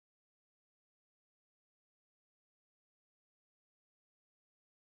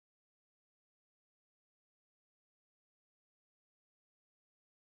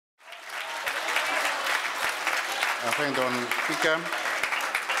thank the Honourable Speaker.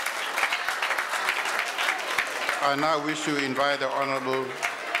 I now wish to invite the Honourable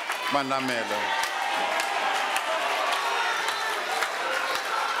Manamela.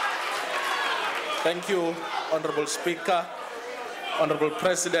 Thank you, Honourable Speaker, Honourable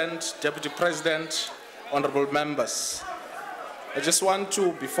President, Deputy President, Honourable members. I just want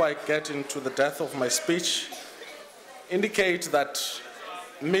to, before I get into the depth of my speech, indicate that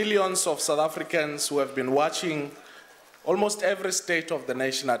millions of South Africans who have been watching almost every State of the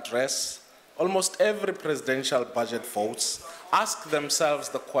Nation address, almost every presidential budget votes, ask themselves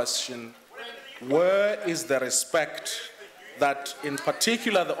the question, where is the respect that, in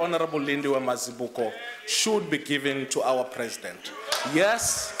particular, the Honorable Lindiwe Mazibuko should be given to our president?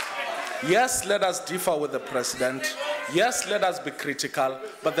 Yes, let us differ with the president. Yes, let us be critical,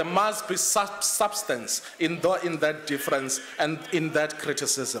 but there must be substance in that difference and in that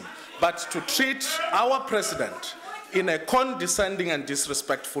criticism. But to treat our president in a condescending and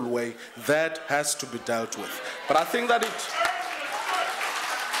disrespectful way, that has to be dealt with. But I think that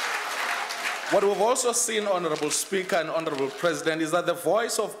what we've also seen, Honourable Speaker and Honourable President, is that the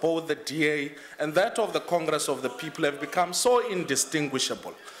voice of both the DA and that of the Congress of the People have become so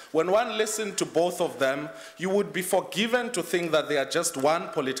indistinguishable. When one listened to both of them, you would be forgiven to think that they are just one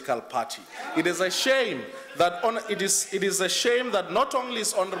political party. It is a shame that it is a shame that not only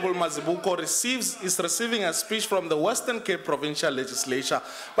is Honourable Mazibuko is receiving a speech from the Western Cape Provincial Legislature,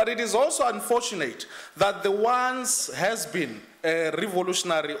 but it is also unfortunate that the once has been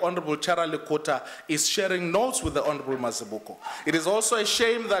revolutionary Honourable Chara Lekota is sharing notes with the Honourable Mazibuko. It is also a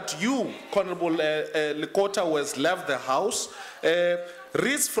shame that you, Honourable Lekota, who has left the House,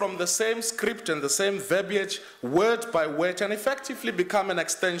 reads from the same script and the same verbiage, word by word, and effectively become an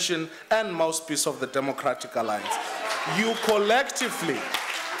extension and mouthpiece of the Democratic Alliance. You collectively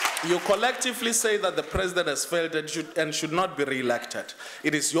say that the president has failed and should not be re-elected.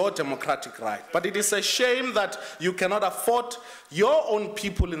 It is your democratic right. But it is a shame that you cannot afford your own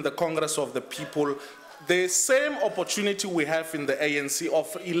people in the Congress of the People the same opportunity we have in the ANC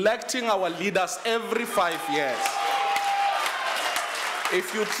of electing our leaders every 5 years.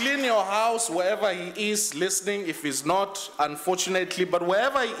 If you clean your house wherever he is listening, if he's not, unfortunately, but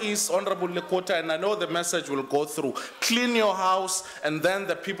wherever he is, Honourable Lekota, and I know the message will go through, clean your house, and then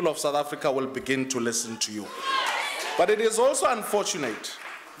the people of South Africa will begin to listen to you. But it is also unfortunate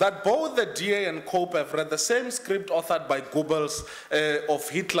that both the DA and COPE have read the same script authored by Goebbels of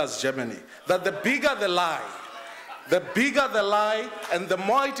Hitler's Germany, that the bigger the lie, and the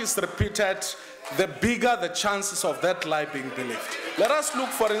more it is repeated, the bigger the chances of that lie being believed. Let us look,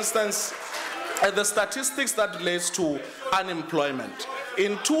 for instance, at the statistics that relates to unemployment.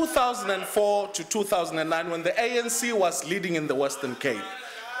 In 2004 to 2009, when the ANC was leading in the Western Cape,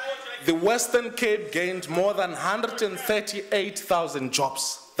 the Western Cape gained more than 138,000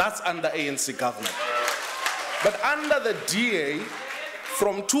 jobs. That's under ANC government. But under the DA,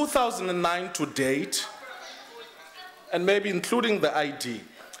 from 2009 to date, and maybe including the ID,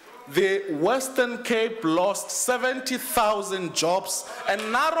 the Western Cape lost 70,000 jobs, and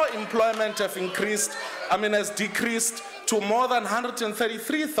narrow employment has decreased to more than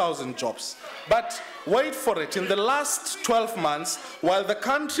 133,000 jobs. But wait for it, in the last 12 months, while the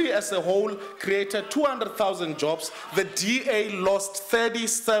country as a whole created 200,000 jobs, the DA lost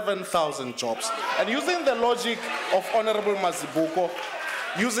 37,000 jobs. And using the logic of Honourable Mazibuko,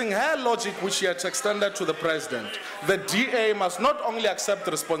 using her logic which she had extended to the president, the DA must not only accept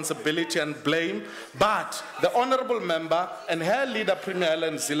responsibility and blame, but the honourable member and her leader, Premier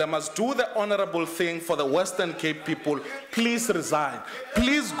Helen Zille, must do the honourable thing for the Western Cape people. Please resign.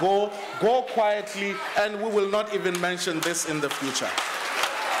 Please go quietly, and we will not even mention this in the future.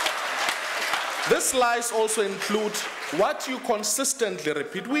 These lies also include what you consistently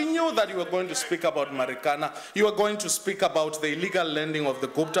repeat. We knew that you were going to speak about Marikana. You were going to speak about the illegal landing of the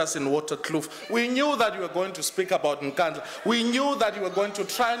Guptas in Waterkloof. We knew that you were going to speak about Nkandla. We knew that you were going to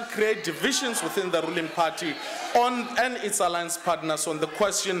try and create divisions within the ruling party and its alliance partners on the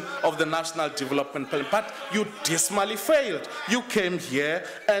question of the National Development Plan. But you dismally failed. You came here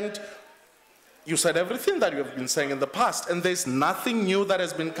and you said everything that you have been saying in the past, and there's nothing new that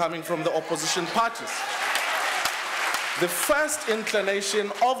has been coming from the opposition parties. The first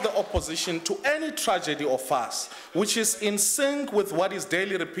inclination of the opposition to any tragedy or farce, which is in sync with what is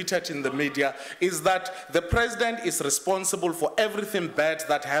daily repeated in the media, is that the president is responsible for everything bad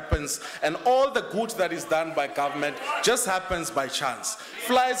that happens, and all the good that is done by government just happens by chance.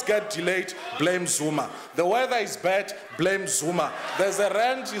 Flights get delayed, blame Zuma. The weather is bad, blame Zuma. There's a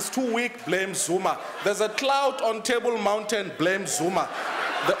rent is too weak, blame Zuma. There's a cloud on Table Mountain, blame Zuma.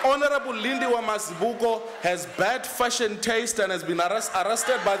 The Honorable Lindiwe Mazibuko has bad fashion taste and has been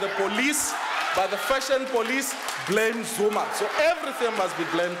arrested by the police, by the fashion police. Blame Zuma. So everything must be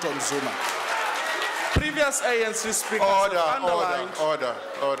blamed on Zuma. Previous ANC speakers have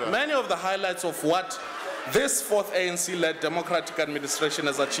underlined many of the highlights of what this fourth ANC-led democratic administration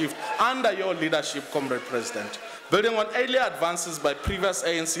has achieved under your leadership, Comrade President. Building on earlier advances by previous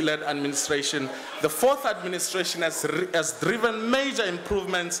ANC-led administration, the fourth administration has driven major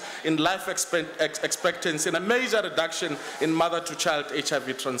improvements in life expectancy and a major reduction in mother-to-child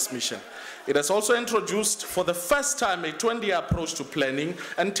HIV transmission. It has also introduced for the first time a 20-year approach to planning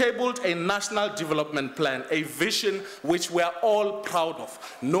and tabled a national development plan, a vision which we are all proud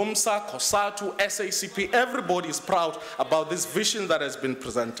of. NUMSA, COSATU, SACP, everybody is proud about this vision that has been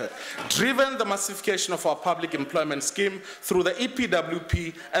presented. Driven the massification of our public employment scheme through the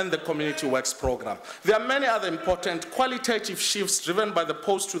EPWP and the Community Works Program. There are many other important qualitative shifts driven by the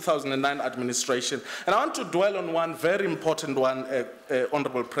post-2009 administration. And I want to dwell on one very important one,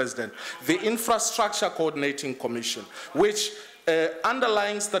 Honorable President. The Infrastructure Coordinating Commission, which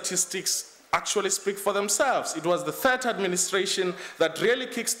underlying statistics actually speak for themselves. It was the third administration that really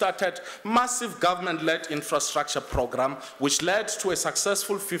kick-started massive government-led infrastructure program, which led to a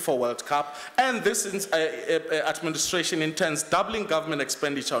successful FIFA World Cup, and this administration intends doubling government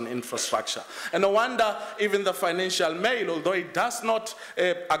expenditure on infrastructure. And no wonder even the Financial Mail, although it does not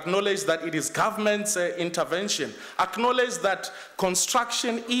acknowledge that it is government's intervention, acknowledge that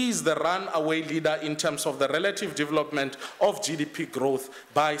construction is the runaway leader in terms of the relative development of GDP growth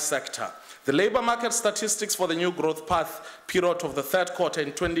by sector. The labor market statistics for the new growth path period of the third quarter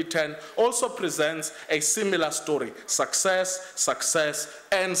in 2010 also presents a similar story: success, success,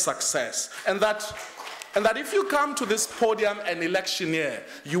 and success. And that if you come to this podium an election year,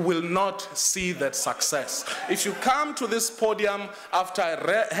 you will not see that success. If you come to this podium after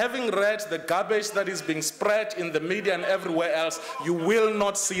having read the garbage that is being spread in the media and everywhere else, you will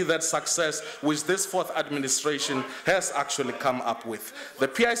not see that success which this fourth administration has actually come up with. The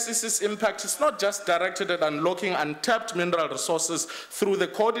PICC's impact is not just directed at unlocking untapped mineral resources through the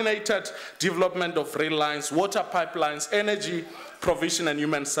coordinated development of rail lines, water pipelines, energy provision and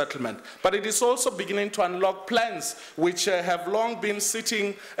human settlement. But it is also beginning to unlock plans which have long been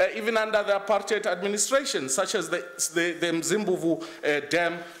sitting even under the apartheid administration, such as the Mzimbuvu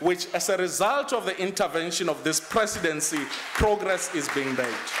Dam, which as a result of the intervention of this presidency, progress is being made.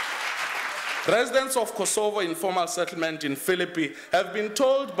 Residents of Kosovo informal settlement in Philippi have been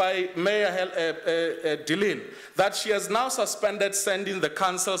told by Mayor Dilin that she has now suspended sending the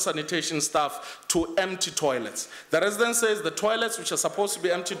council sanitation staff to empty toilets. The resident says the toilets, which are supposed to be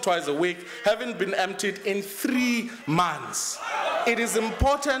emptied twice a week, haven't been emptied in 3 months. It is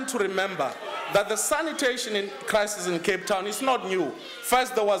important to remember that the sanitation crisis in Cape Town is not new.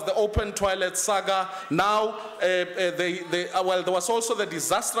 First, there was the open toilet saga. Now, there was also the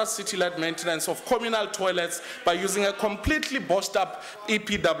disastrous city-led maintenance of communal toilets by using a completely botched-up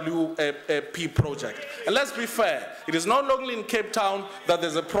EPWP project. And let's be fair, it is not only in Cape Town that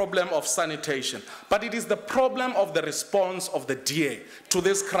there's a problem of sanitation, but it is the problem of the response of the DA to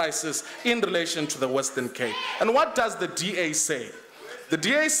this crisis in relation to the Western Cape. And what does the DA say? The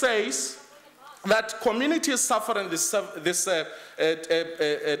DA says that communities suffering this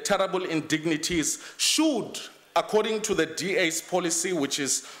terrible indignities should, according to the DA's policy, which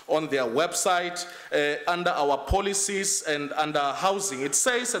is on their website, under our policies and under housing, it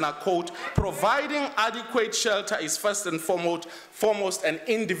says, and I quote, "Providing adequate shelter is first and foremost an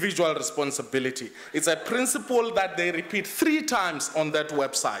individual responsibility." It's a principle that they repeat 3 times on that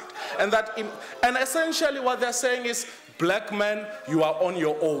website. And essentially what they're saying is, black men, you are on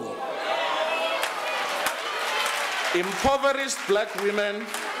your own. Impoverished black women,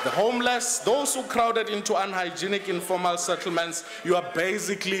 the homeless, those who crowded into unhygienic informal settlements, you are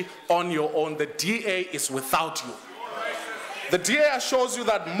basically on your own. The DA is without you. The DA assures you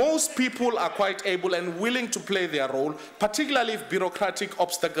that most people are quite able and willing to play their role, particularly if bureaucratic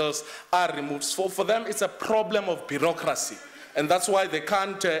obstacles are removed. So for them, it's a problem of bureaucracy. And that's why they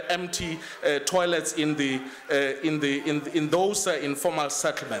can't empty toilets in those informal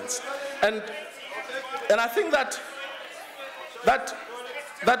settlements. And I think that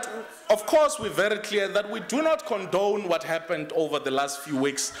of course we're very clear that we do not condone what happened over the last few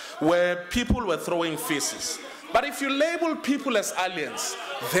weeks where people were throwing feces. But if you label people as aliens,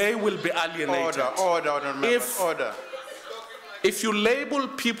 they will be alienated. Order. If you label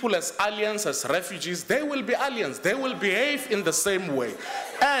people as aliens, as refugees, they will be aliens. They will behave in the same way.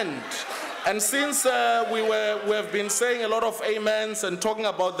 And since we have been saying a lot of amens and talking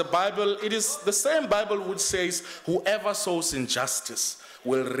about the Bible, it is the same Bible which says, whoever sows injustice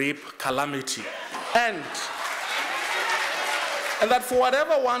will reap calamity. And that for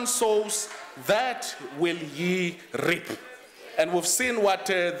whatever one sows, that will ye reap. And we've seen what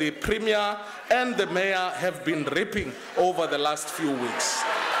the Premier and the Mayor have been reaping over the last few weeks.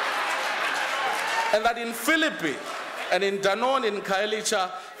 And that in Philippi and in Danone, in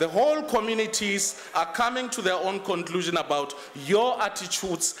Kaelicha, the whole communities are coming to their own conclusion about your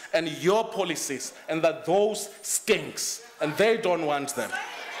attitudes and your policies, and that those stinks, and they don't want them.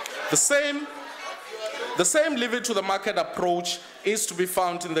 The same leave it to the market approach is to be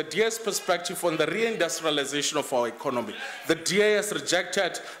found in the DA's perspective on the reindustrialization of our economy. The DA has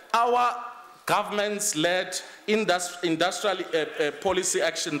rejected our government's-led industrial policy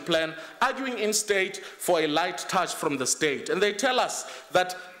action plan, arguing instead for a light touch from the state. And they tell us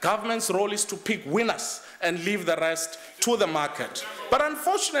that government's role is to pick winners and leave the rest to the market. But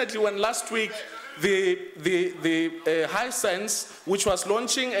unfortunately, when last week the Hisense, which was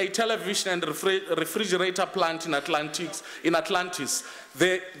launching a television and refrigerator plant in Atlantis,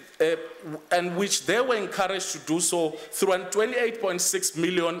 and which they were encouraged to do so through a 28.6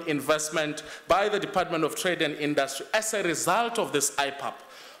 million investment by the Department of Trade and Industry as a result of this IPAP.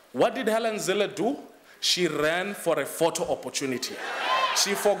 What did Helen Zille do? She ran for a photo opportunity.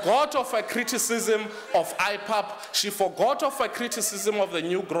 She forgot of her criticism of IPAP. She forgot of her criticism of the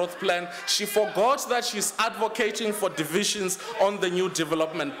new growth plan. She forgot that she's advocating for divisions on the new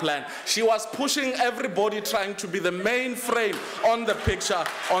development plan. She was pushing everybody trying to be the main frame on the picture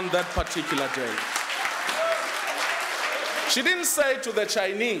on that particular day. She didn't say to the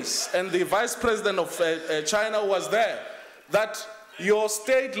Chinese and the vice president of China who was there that your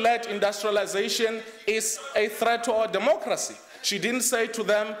state-led industrialization is a threat to our democracy. She didn't say to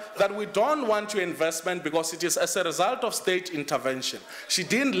them that we don't want your investment because it is as a result of state intervention. She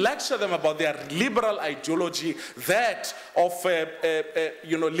didn't lecture them about their liberal ideology, that of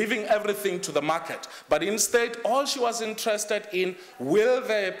leaving everything to the market. But instead, all she was interested in, will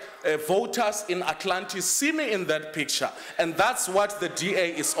the voters in Atlantis see me in that picture? And that's what the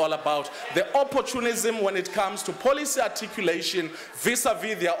DA is all about. The opportunism when it comes to policy articulation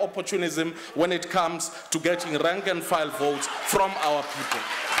vis-a-vis their opportunism when it comes to getting rank and file votes from our people.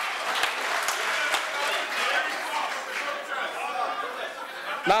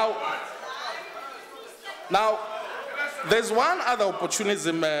 Now, there's one other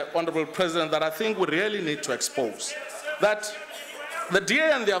opportunism, Honorable President, that I think we really need to expose. That the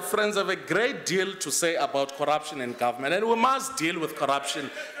DA and their friends have a great deal to say about corruption in government, and we must deal with corruption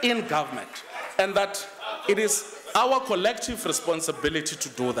in government, and that it is our collective responsibility to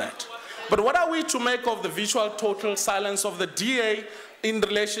do that. But what are we to make of the visual total silence of the DA in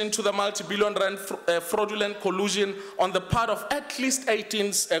relation to the multi-billion rand fraudulent collusion on the part of at least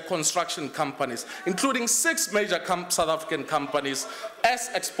 18 construction companies, including 6 major South African companies, as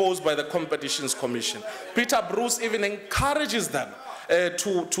exposed by the Competitions Commission? Peter Bruce even encourages them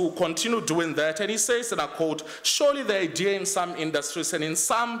to continue doing that, and he says, and I quote, "Surely the idea in some industries and in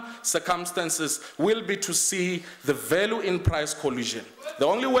some circumstances will be to see the value in price collusion. The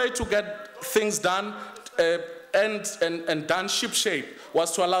only way to get things done and done ship-shape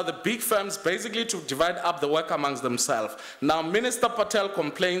was to allow the big firms basically to divide up the work amongst themselves. Now, Minister Patel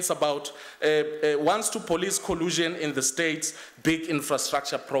complains about, wants to police collusion in the state's big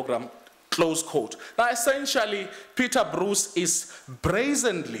infrastructure program," close quote. Now, essentially, Peter Bruce is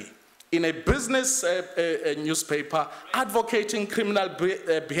brazenly, in a business newspaper, advocating criminal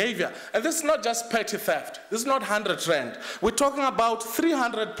behavior. And this is not just petty theft. This is not 100 rand. We're talking about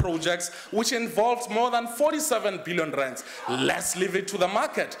 300 projects which involved more than 47 billion rands. Let's leave it to the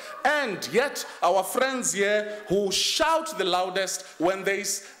market. And yet, our friends here who shout the loudest when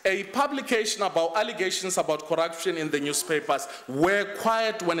there's a publication about allegations about corruption in the newspapers were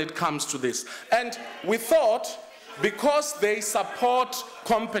quiet when it comes to this. And we thought, because they support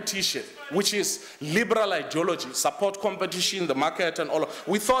competition, which is liberal ideology, support competition in the market and all,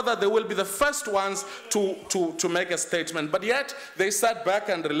 we thought that they will be the first ones to make a statement. But yet, they sat back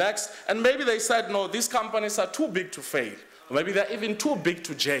and relaxed, and maybe they said, no, these companies are too big to fail. Maybe they're even too big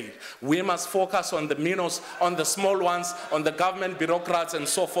to jail. We must focus on the minnows, on the small ones, on the government bureaucrats and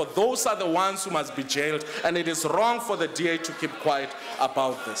so forth. Those are the ones who must be jailed, and it is wrong for the DA to keep quiet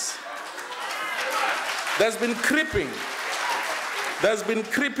about this. There's been creeping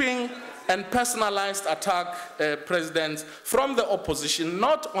and personalized attack, President, from the opposition,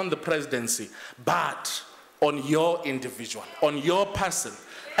 not on the presidency, but on your individual, on your person.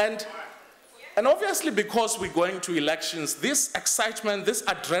 And obviously, because we're going to elections, this excitement, this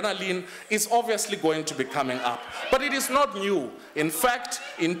adrenaline is obviously going to be coming up. But it is not new. In fact,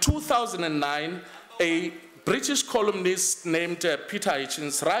 in 2009, a British columnist named Peter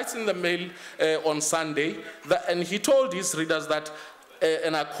Hitchens writes in the Mail on Sunday, and he told his readers that,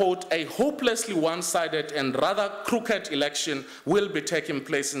 and I quote, a hopelessly one-sided and rather crooked election will be taking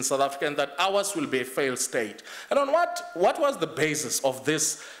place in South Africa, and that ours will be a failed state. And on what was the basis of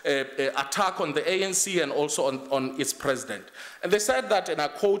this attack on the ANC and also on its president? And they said that, and I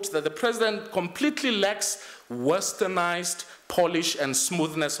quote, that the president completely lacks westernized polish and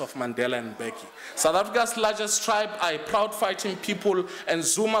smoothness of Mandela and Mbeki. South Africa's largest tribe are a proud fighting people, and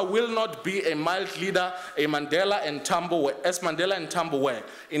Zuma will not be a mild leader, as Mandela and Tambo were.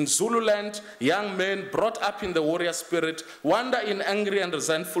 In Zululand, young men brought up in the warrior spirit wander in angry and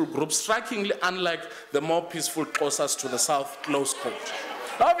resentful groups, strikingly unlike the more peaceful closest to the south, close quote.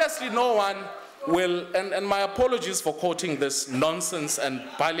 Now, obviously, no one will, and my apologies for quoting this nonsense and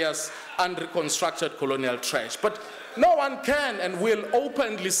biased, unreconstructed colonial trash, but no one can and will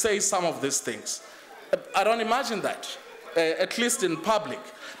openly say some of these things. I don't imagine that, at least in public.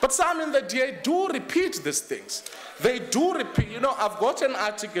 But some in the DA do repeat these things. They do repeat. You know, I've got an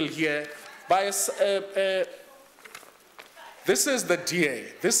article here by this is the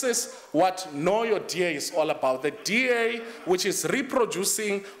DA. This is what Know Your DA is all about. The DA, which is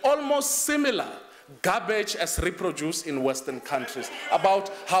reproducing almost similar garbage as reproduced in Western countries,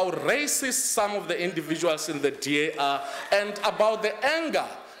 about how racist some of the individuals in the DA are, and about the anger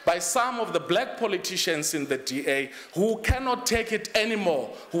by some of the black politicians in the DA who cannot take it anymore,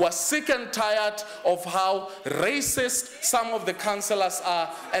 who are sick and tired of how racist some of the councillors are,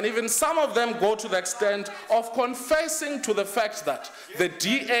 and even some of them go to the extent of confessing to the fact that the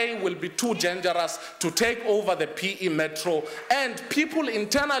DA will be too dangerous to take over the PE Metro, and people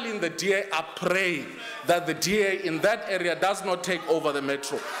internally in the DA are praying that the DA in that area does not take over the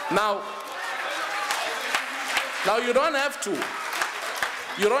Metro. Now you don't have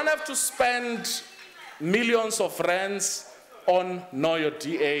to spend millions of rands on Know Your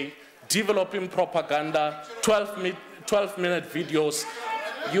DA, developing propaganda, 12-minute videos.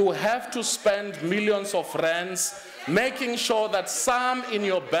 You have to spend millions of rands making sure that some in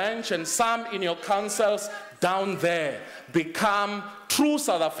your bench and some in your councils down there become true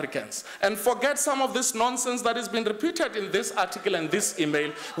South Africans, and forget some of this nonsense that has been repeated in this article and this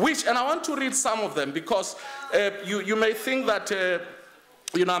email, which, and I want to read some of them because you may think that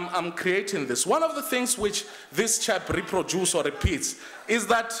you know, I'm creating this. One of the things which this chap reproduces or repeats is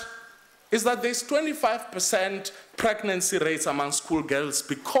that there's 25% pregnancy rates among schoolgirls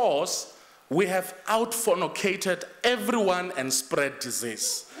because we have out-fornicated everyone and spread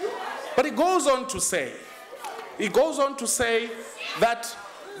disease. But he goes on to say that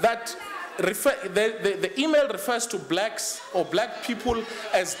the email refers to blacks or black people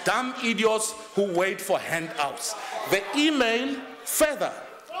as dumb idiots who wait for handouts. The email further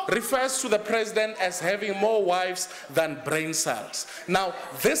refers to the president as having more wives than brain cells. Now,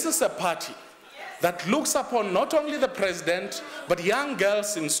 this is a party that looks upon not only the president, but young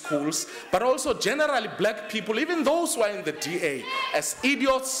girls in schools, but also generally black people, even those who are in the DA, as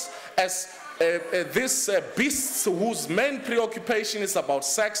idiots, as these beasts whose main preoccupation is about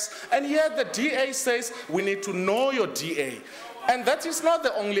sex, and yet the DA says we need to know your DA. And that is not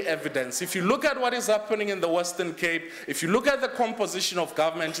the only evidence. If you look at what is happening in the Western Cape, if you look at the composition of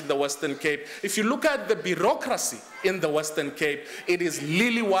government in the Western Cape, if you look at the bureaucracy in the Western Cape, it is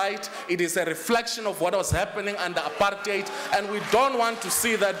lily white. It is a reflection of what was happening under apartheid, and we don't want to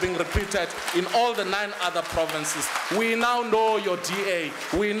see that being repeated in all the 9 other provinces. We now know your DA.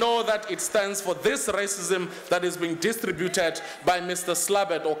 We know that it stands for this racism that is being distributed by Mr.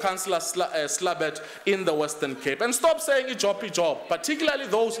 Slabbert or Councillor Slabbert in the Western Cape. And stop saying Ijopi job, particularly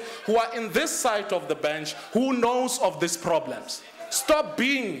those who are in this side of the bench who knows of these problems. Stop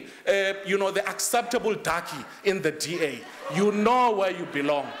being, you know, the acceptable darkie in the DA. You know where you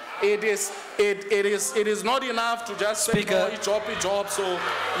belong. It is not enough to just say, oh, job, so,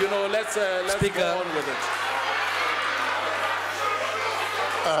 you know, let's go on with it.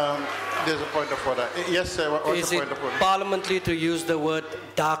 There's a point of order. Yes, sir. What's the point of order? Is it parliamentary to use the word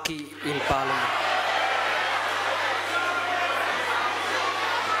darkie in parliament?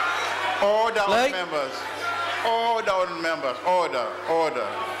 Order on members. Order on members.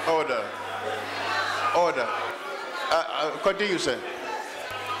 Order. Continue, sir.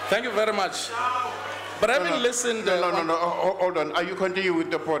 Thank you very much. But having listened... No, hold on. Are you continuing with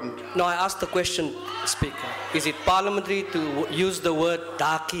the point? No, I asked the question, Speaker. Is it parliamentary to use the word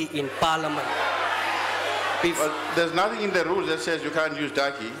darkie in parliament? Well, there's nothing in the rules that says you can't use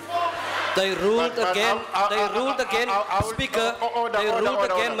darkie. They ruled again, Speaker, they ruled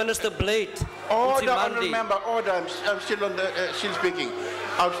again, Minister Blade. Order, honourable member, order. I'm still on the, still speaking.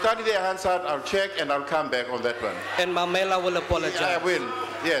 I'll study their hands out, I'll check, and I'll come back on that one. And Mamela will apologize. I will,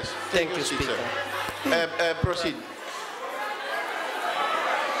 yes. Thank you, Speaker. Proceed.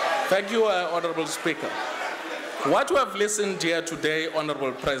 Thank you, Honorable Speaker. What we have listened here today,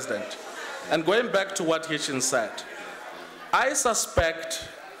 Honorable President, and going back to what Hitchens said, I suspect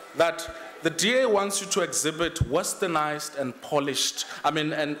that the DA wants you to exhibit westernized and polished,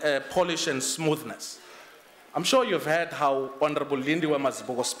 polish and smoothness. I'm sure you've heard how Honorable Lindiwe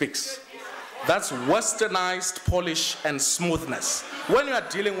Mazibuko speaks. That's westernized polish and smoothness. When you are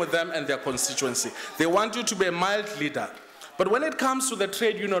dealing with them and their constituency, they want you to be a mild leader. But when it comes to the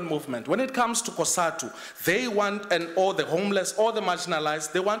trade union movement, when it comes to COSATU, they want, or the homeless, or the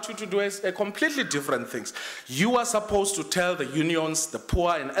marginalized, they want you to do a completely different things. You are supposed to tell the unions, the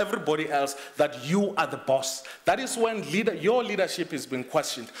poor, and everybody else that you are the boss. That is when your leadership is being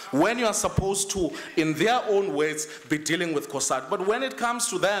questioned. When you are supposed to, in their own words, be dealing with COSATU. But when it comes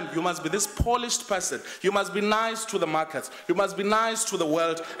to them, you must be this polished person. You must be nice to the markets. You must be nice to the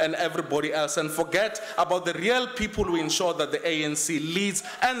world and everybody else, and forget about the real people who ensure that the ANC leads,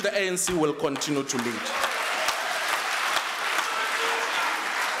 and the ANC will continue to lead.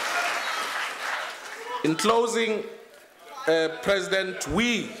 In closing, President,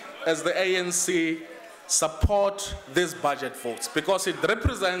 we as the ANC support these budget votes because it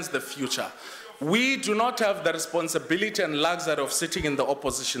represents the future. We do not have the responsibility and luxury of sitting in the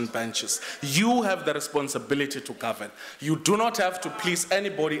opposition benches. You have the responsibility to govern. You do not have to please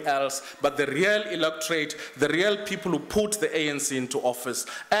anybody else but the real electorate, the real people who put the ANC into office.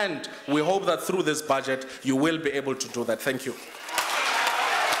 And we hope that through this budget, you will be able to do that. Thank you.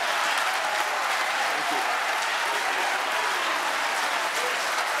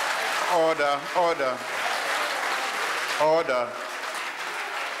 Order, order, order.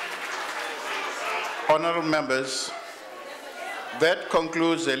 Honourable members, that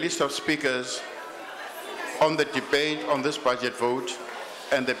concludes the list of speakers on the debate on this budget vote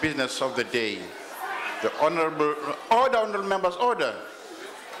and the business of the day. The honourable members, order.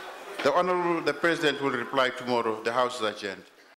 The President will reply tomorrow. The House is adjourned.